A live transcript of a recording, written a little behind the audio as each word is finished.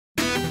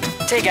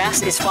Tear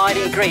gas is fired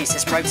in Greece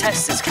as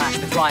protesters clash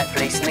with riot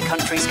police in the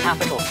country's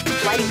capital.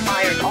 Lighting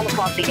fires all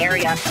across the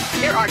area.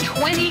 There are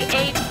 28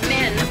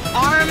 men,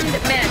 armed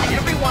men,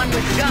 everyone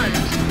with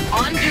guns,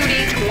 on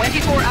duty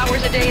 24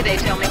 hours a day, they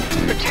tell me,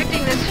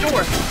 protecting this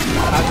store.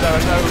 As there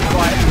are no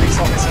riot police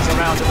officers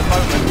around at the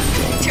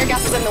moment. Tear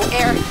gas is in the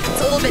air.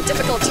 It's a little bit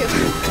difficult to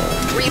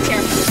breathe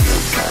here.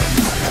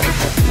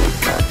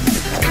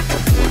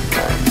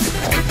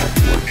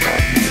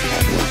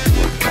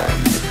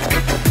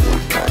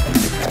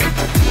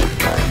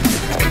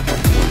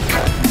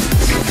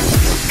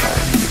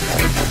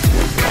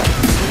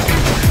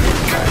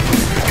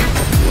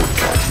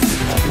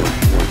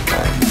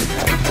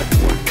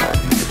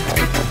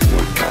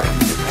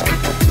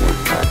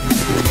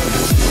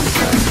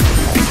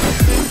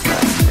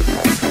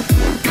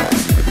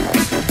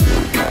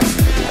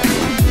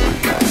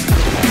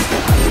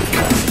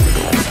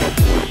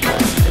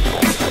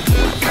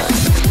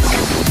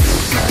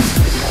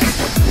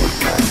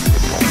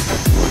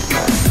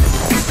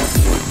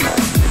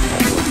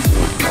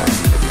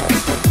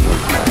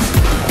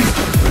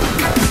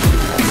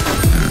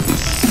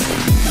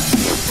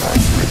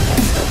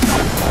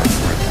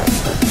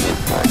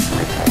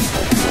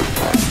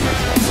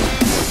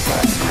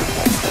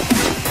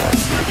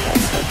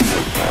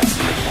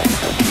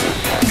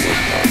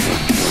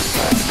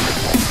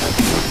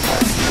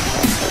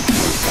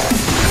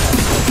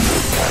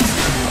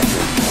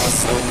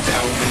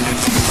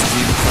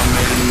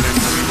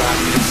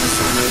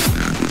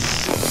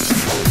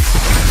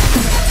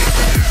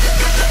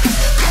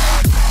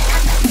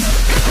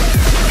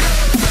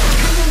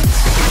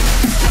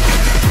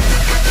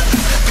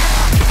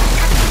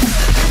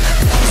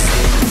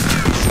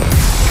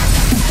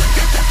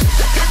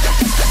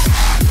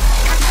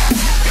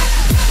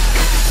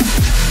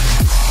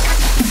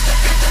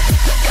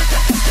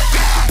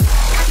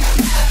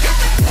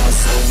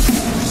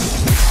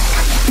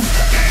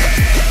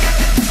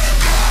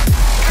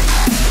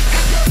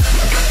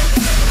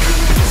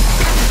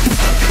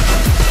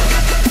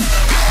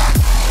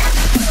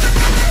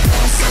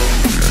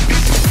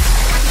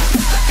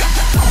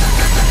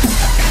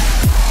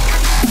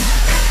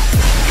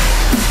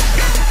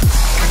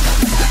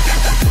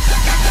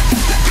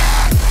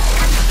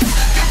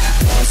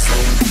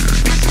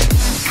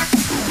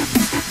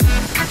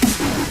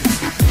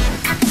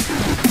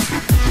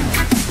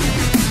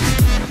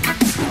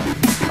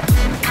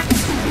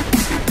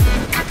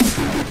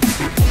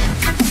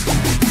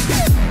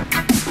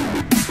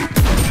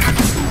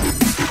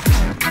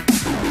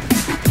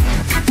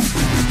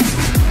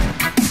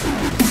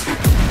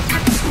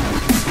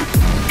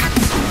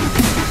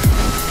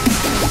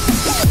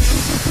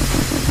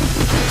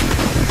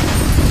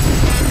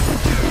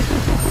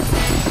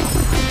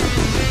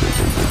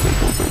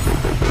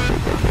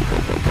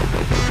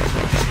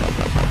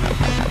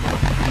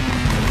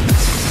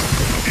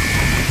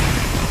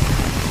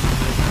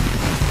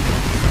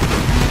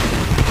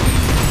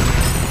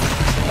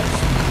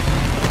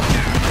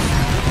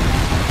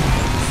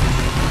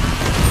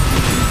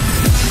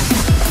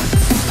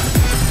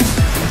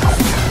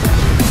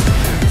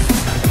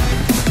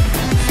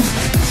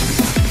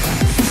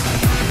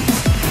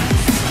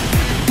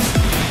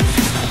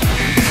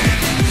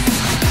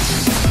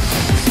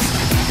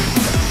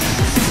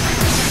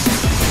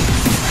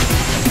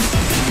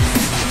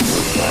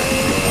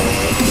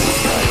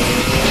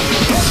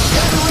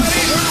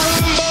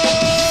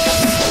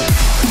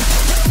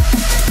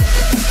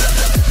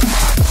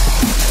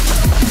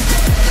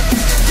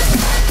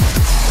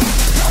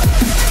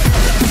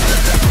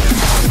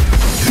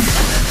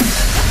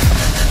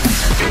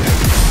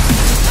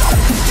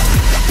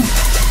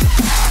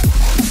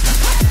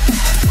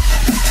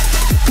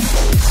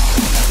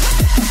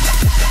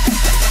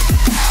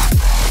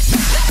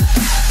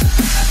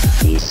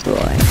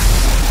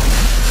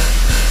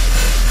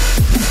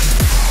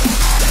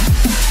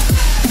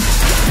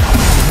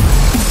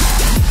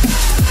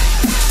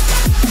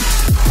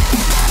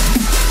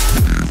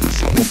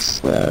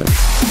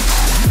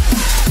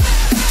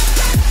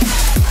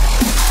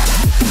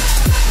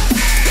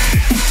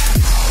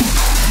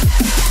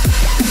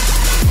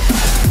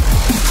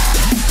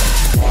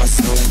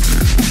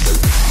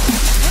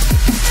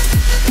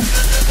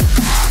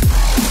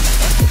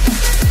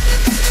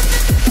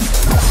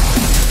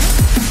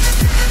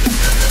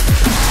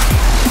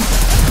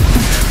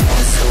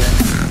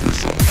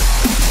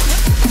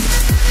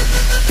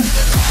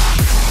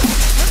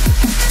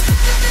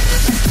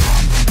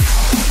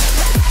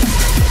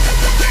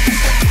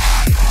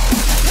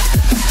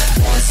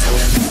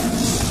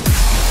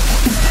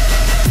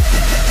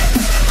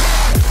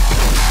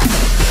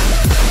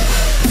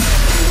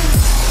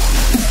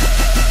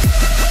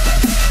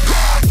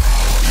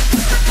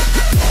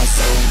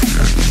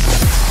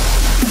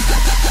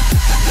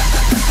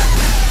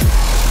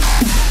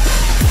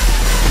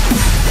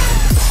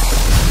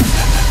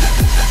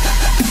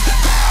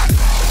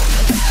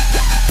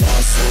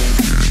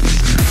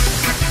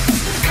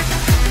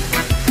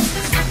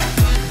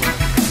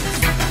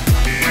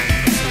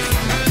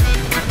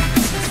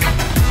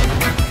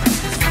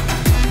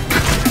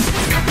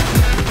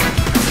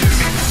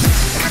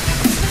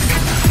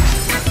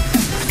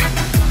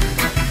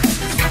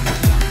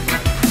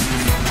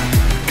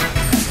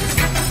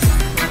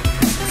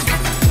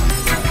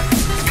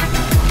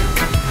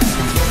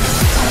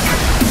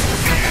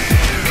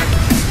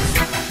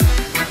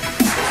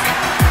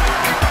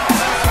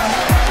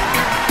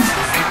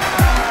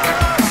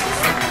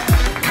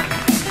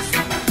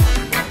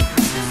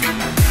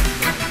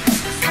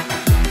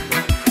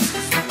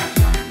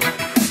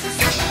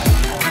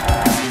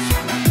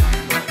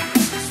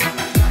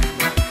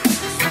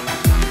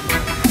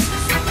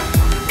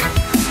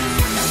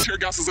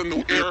 in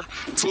the air.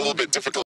 It's a little bit difficult.